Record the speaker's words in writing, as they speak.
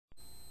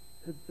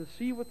To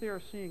see what they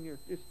are seeing here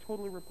is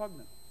totally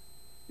repugnant.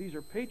 These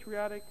are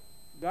patriotic,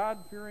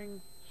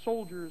 God-fearing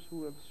soldiers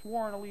who have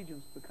sworn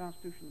allegiance to the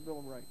Constitution and the Bill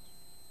of Rights.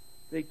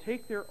 They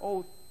take their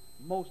oath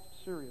most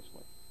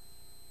seriously.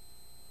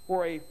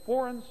 For a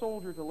foreign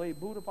soldier to lay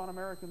boot upon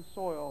American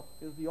soil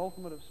is the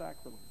ultimate of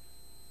sacrilege.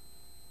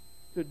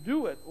 To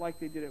do it like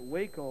they did at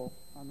Waco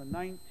on the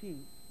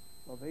 19th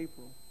of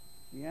April,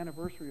 the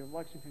anniversary of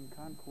Lexington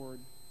Concord,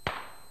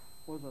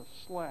 was a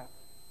slap,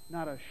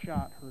 not a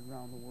shot heard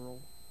around the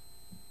world.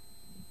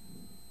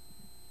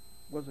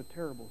 Was a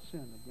terrible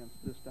sin against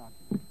this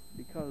document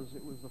because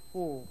it was the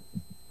full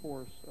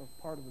force of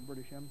part of the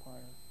British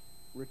Empire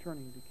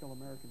returning to kill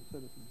American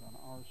citizens on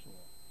our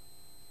soil.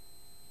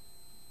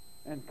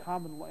 And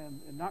common law,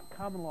 and not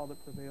common law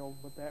that prevailed,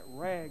 but that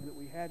rag that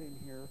we had in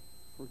here,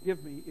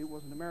 forgive me, it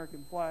was an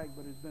American flag,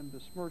 but has been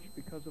besmirched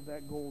because of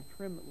that gold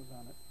trim that was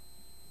on it.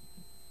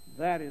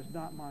 That is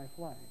not my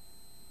flag.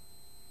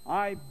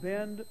 I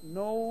bend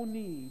no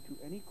knee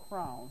to any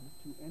crown,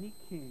 to any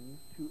king,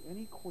 to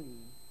any queen,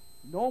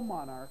 no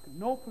monarch,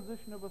 no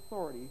position of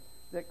authority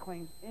that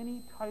claims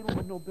any title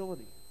of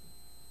nobility.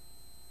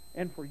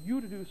 And for you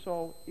to do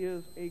so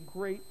is a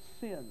great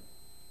sin.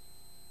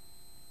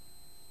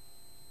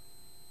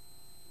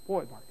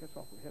 Boy, Mark, that's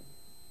awfully heavy.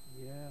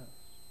 Yes.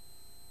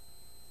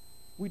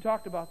 We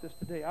talked about this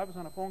today. I was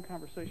on a phone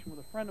conversation with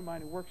a friend of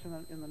mine who works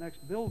in the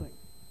next building.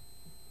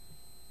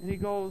 And he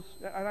goes,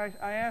 and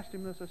I asked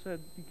him this, I said,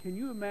 can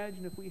you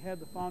imagine if we had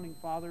the Founding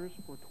Fathers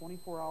for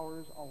 24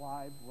 hours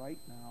alive right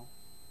now?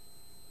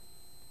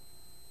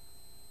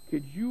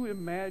 Could you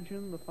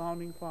imagine the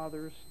Founding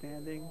Fathers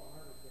standing?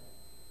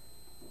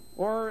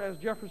 Or, as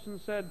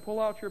Jefferson said, pull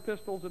out your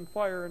pistols and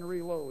fire and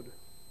reload.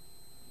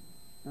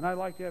 And I'd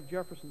like to have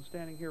Jefferson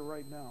standing here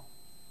right now.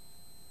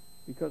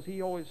 Because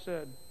he always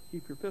said,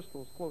 keep your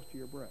pistols close to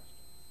your breast.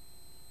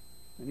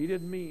 And he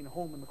didn't mean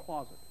home in the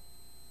closet.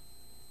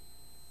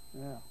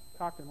 Yeah,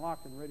 cocked and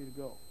locked and ready to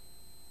go.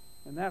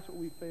 And that's what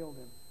we failed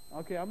in.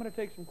 Okay, I'm going to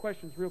take some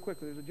questions real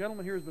quickly. There's a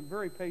gentleman here who's been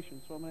very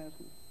patient, so I'm going to ask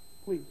him.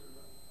 Please.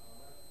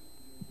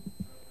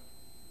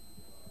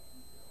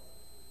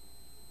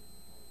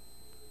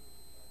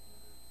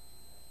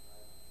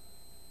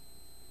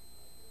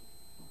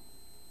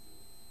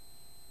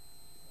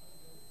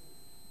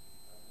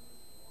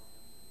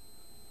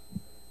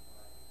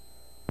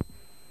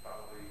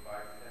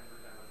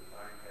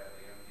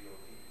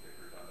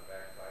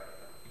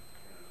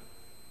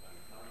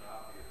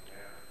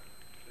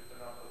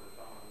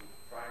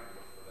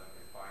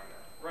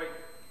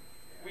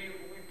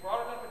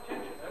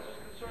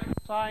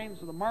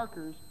 Signs of the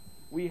markers.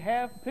 We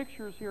have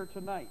pictures here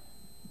tonight,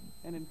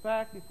 and in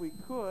fact, if we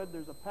could,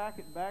 there's a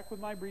packet back with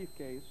my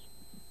briefcase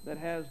that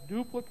has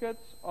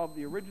duplicates of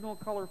the original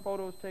color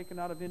photos taken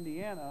out of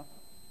Indiana,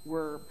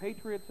 where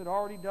patriots had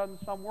already done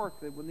some work.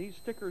 That when these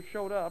stickers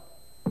showed up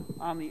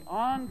on the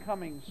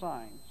oncoming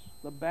signs,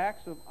 the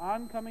backs of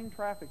oncoming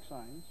traffic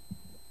signs,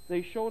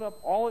 they showed up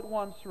all at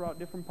once throughout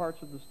different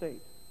parts of the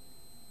state.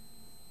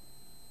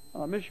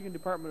 Michigan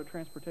Department of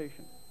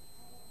Transportation.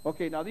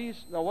 Okay, now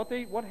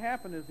what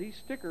happened is these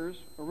stickers,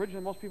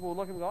 originally most people would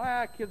look at them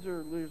and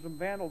go, there's some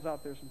vandals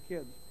out there, some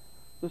kids.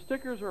 The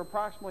stickers are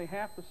approximately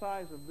half the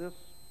size of this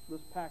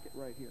packet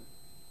right here.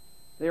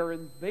 They are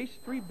in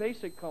three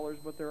basic colors,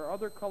 but there are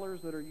other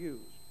colors that are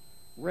used.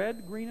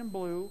 Red, green, and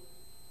blue.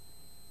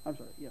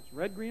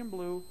 Red, green, and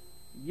blue.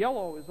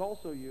 Yellow is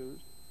also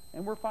used,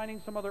 and we're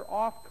finding some other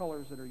off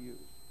colors that are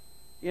used.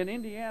 In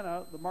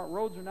Indiana, the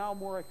roads are now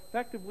more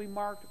effectively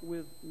marked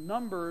with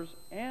numbers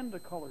and a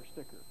color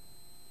sticker.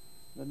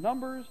 The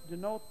numbers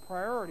denote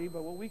priority by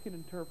what we can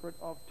interpret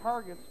of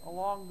targets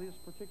along these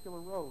particular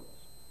roads.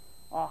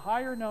 A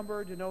higher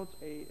number denotes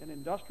an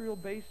industrial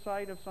base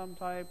site of some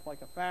type,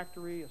 like a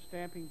factory, a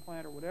stamping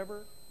plant, or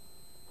whatever.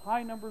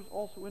 High numbers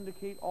also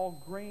indicate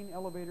all grain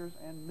elevators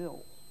and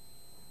mills.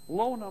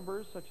 Low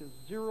numbers, such as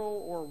 0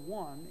 or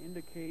 1,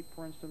 indicate,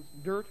 for instance,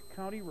 dirt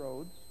county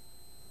roads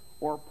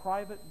or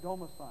private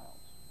domiciles.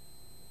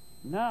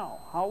 Now,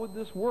 how would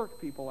this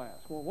work, people ask?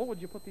 Well, what would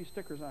you put these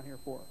stickers on here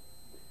for?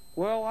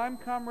 Well, I'm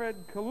Comrade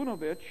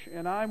Kalunovich,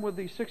 and I'm with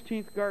the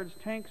 16th Guards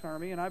Tanks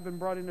Army, and I've been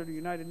brought into the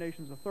United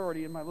Nations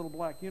Authority in my little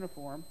black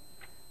uniform.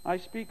 I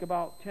speak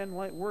about 10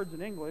 words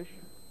in English,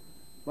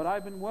 but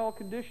I've been well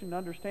conditioned to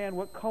understand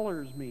what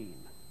colors mean.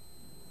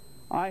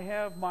 I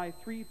have my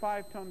 3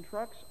 5-ton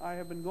trucks. I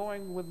have been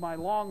going with my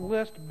long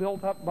list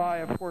built up by,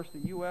 of course,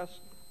 the U.S.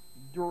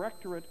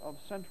 Directorate of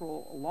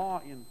Central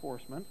Law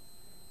Enforcement.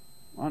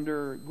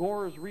 Under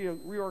Gore's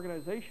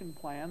reorganization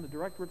plan, the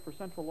Directorate for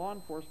Central Law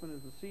Enforcement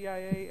is the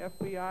CIA,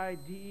 FBI,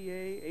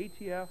 DEA,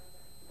 ATF,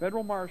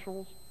 Federal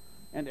Marshals,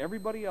 and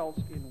everybody else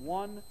in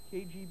one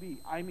KGB.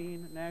 I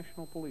mean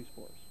National Police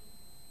Force.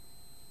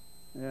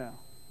 Yeah.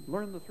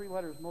 Learn the 3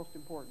 letters most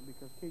important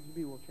because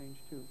KGB will change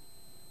too.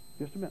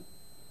 Just a minute.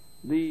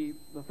 The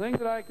thing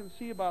that I can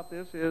see about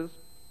this is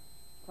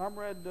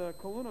Comrade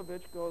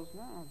Kalunovich goes,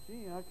 oh,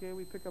 gee, okay,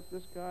 we pick up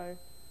this guy.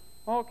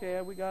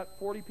 Okay, we got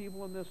 40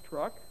 people in this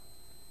truck.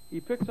 He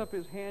picks up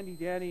his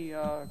handy-dandy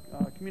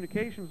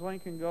communications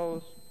link and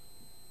goes,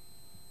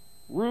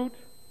 route,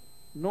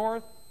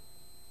 north,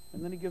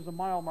 and then he gives a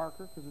mile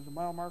marker because there's a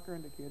mile marker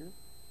indicator.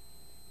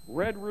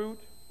 Red route,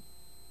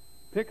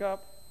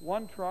 pickup,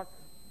 one truck,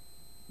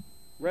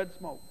 red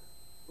smoke.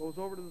 Goes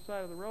over to the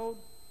side of the road,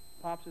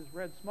 pops his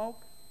red smoke,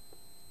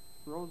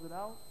 throws it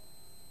out.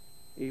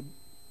 A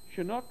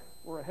Chinook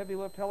or a heavy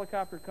lift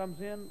helicopter comes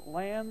in,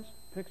 lands,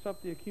 picks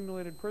up the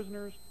accumulated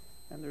prisoners,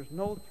 and there's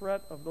no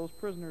threat of those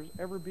prisoners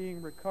ever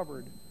being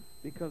recovered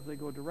because they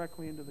go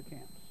directly into the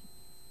camps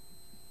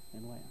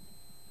and land.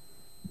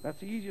 That's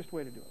the easiest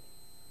way to do it.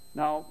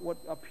 Now, what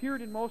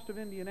appeared in most of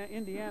Indiana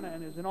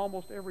and is in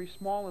almost every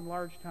small and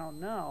large town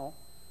now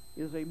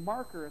is a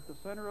marker at the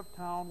center of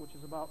town, which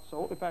is about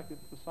so. In fact,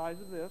 it's the size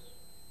of this,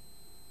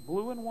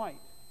 blue and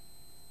white.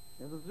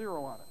 There's a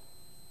 0 on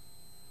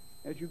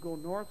it. As you go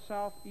north,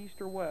 south,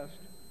 east, or west,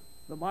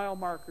 the mile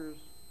markers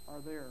are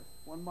there.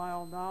 1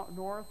 mile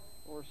north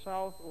or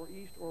south or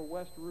east or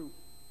west route.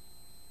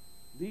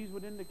 These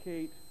would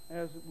indicate,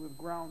 as with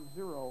ground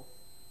zero,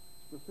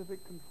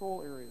 specific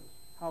control areas,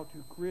 how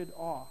to grid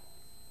off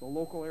the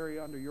local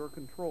area under your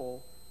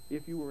control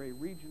if you were a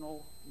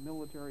regional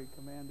military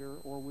commander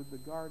or with the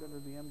Guard under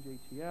the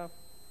MJTF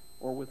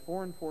or with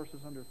foreign forces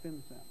under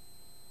FinCEN.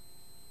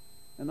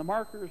 And the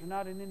markers are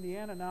not in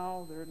Indiana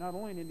now. They're not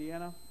only in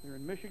Indiana, they're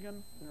in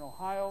Michigan, they're in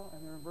Ohio,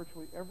 and they're in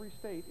virtually every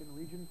state in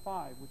Region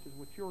 5, which is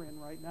what you're in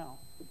right now.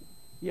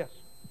 Yes?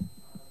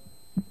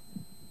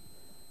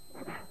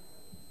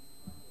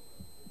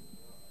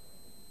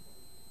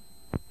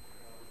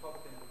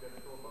 Republicans were going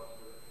to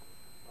filibuster it.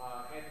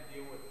 Had to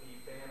deal with the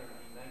ban on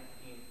the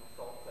 19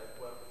 assault-type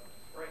weapons.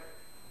 Right.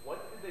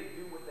 What did they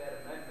do with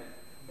that amendment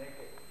to make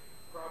it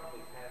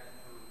probably pass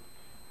through?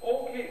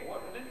 Okay,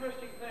 what an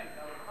interesting thing.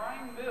 Now, the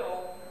crime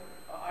bill,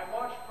 I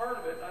watched part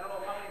of it. I don't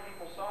know how many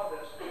people saw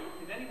this.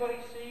 Did anybody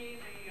see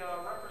the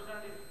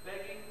representatives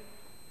begging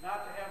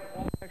not to have the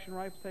bolt-action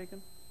rifles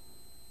taken?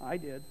 I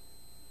did.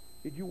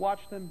 Did you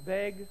watch them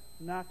beg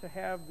not to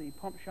have the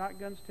pump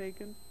shotguns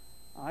taken?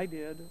 I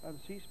did on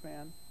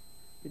C-SPAN.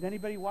 Did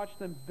anybody watch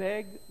them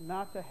beg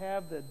not to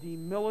have the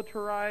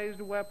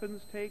demilitarized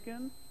weapons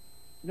taken?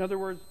 In other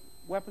words,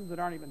 weapons that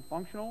aren't even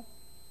functional?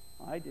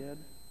 I did.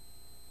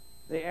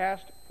 They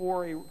asked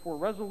for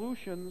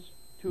resolutions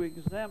to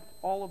exempt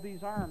all of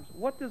these arms.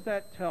 What does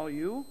that tell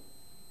you?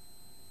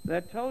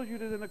 That tells you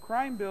that in the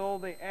crime bill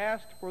they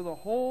asked for the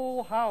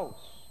whole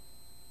House.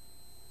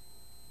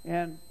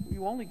 And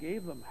you only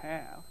gave them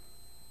half.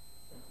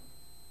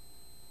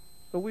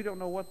 So we don't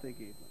know what they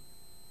gave them.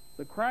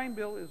 The crime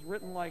bill is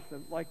written like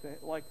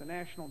the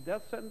National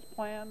Death Sentence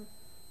Plan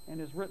and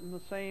is written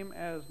the same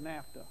as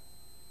NAFTA.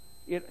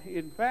 It,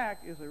 in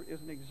fact, is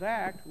an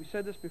exact, we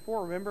said this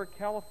before, remember,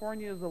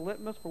 California is the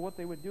litmus for what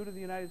they would do to the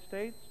United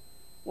States?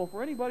 Well,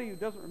 for anybody who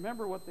doesn't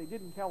remember what they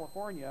did in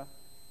California,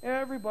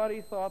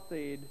 everybody thought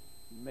they'd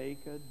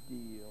make a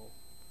deal.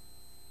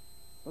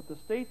 But the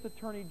state's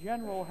attorney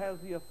general has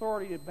the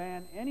authority to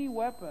ban any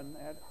weapon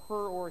at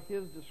her or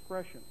his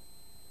discretion.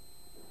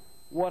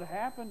 What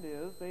happened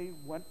is they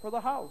went for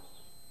the House.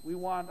 We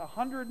want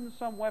 100 and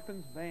some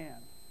weapons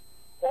banned.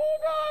 Oh,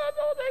 God,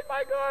 don't take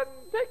my gun.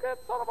 Take that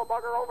son of a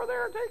bugger over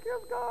there. Take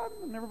his gun.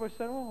 And everybody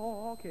said,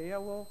 oh, okay, yeah,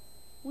 well,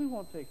 we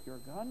won't take your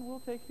gun.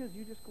 We'll take his.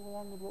 You just go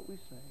along with what we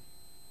say.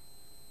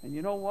 And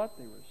you know what?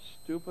 They were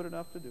stupid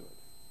enough to do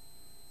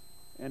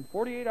it. And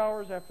 48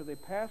 hours after they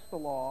passed the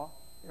law,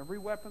 every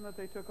weapon that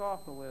they took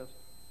off the list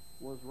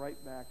was right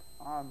back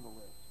on the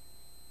list.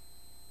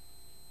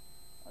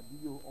 A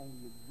deal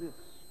only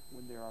exists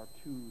when there are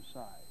two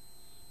sides.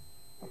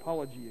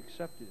 Apology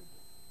accepted,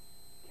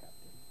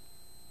 Captain.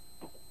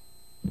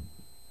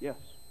 Yes?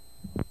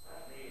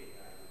 Last meeting,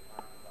 we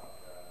talked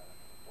about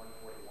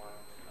 141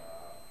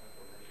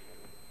 Central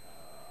Michigan.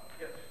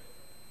 Yes.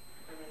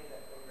 Bring any of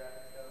that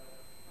photographic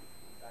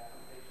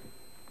documentation?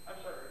 I'm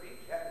sorry, repeat?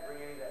 You have to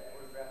bring any of that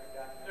photographic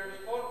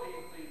documentation? There's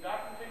the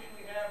documentation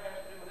we have has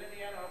to do with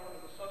Indiana up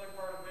into the southern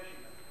part of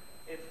Michigan.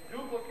 It's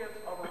duplicates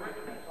of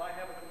originals. I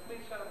have a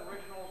complete set of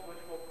originals which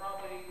will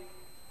probably,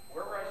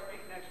 wherever I speak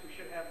next, we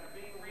should have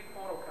being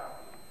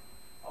re-photocopied.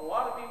 A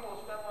lot of people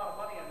have spent a lot of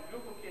money on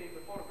duplicating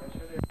the photographs.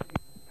 Here they are.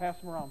 Pass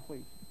them around,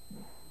 please.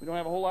 We don't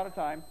have a whole lot of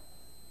time.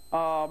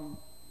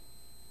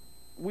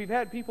 We've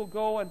had people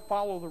go and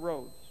follow the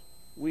roads.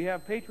 We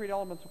have Patriot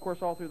elements, of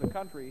course, all through the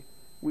country.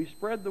 We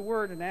spread the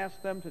word and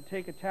asked them to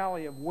take a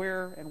tally of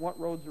where and what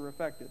roads are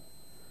affected.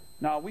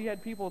 Now, we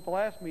had people at the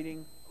last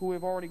meeting who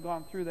have already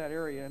gone through that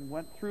area and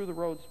went through the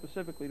roads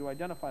specifically to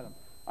identify them.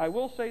 I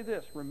will say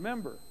this,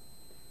 remember,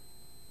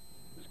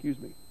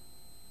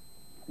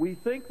 we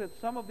think that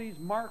some of these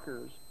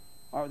markers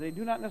they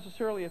do not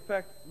necessarily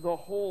affect the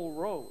whole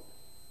road.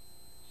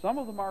 Some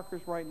of the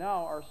markers right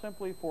now are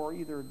simply for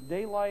either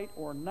daylight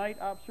or night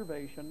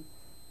observation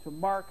to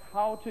mark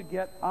how to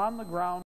get on the ground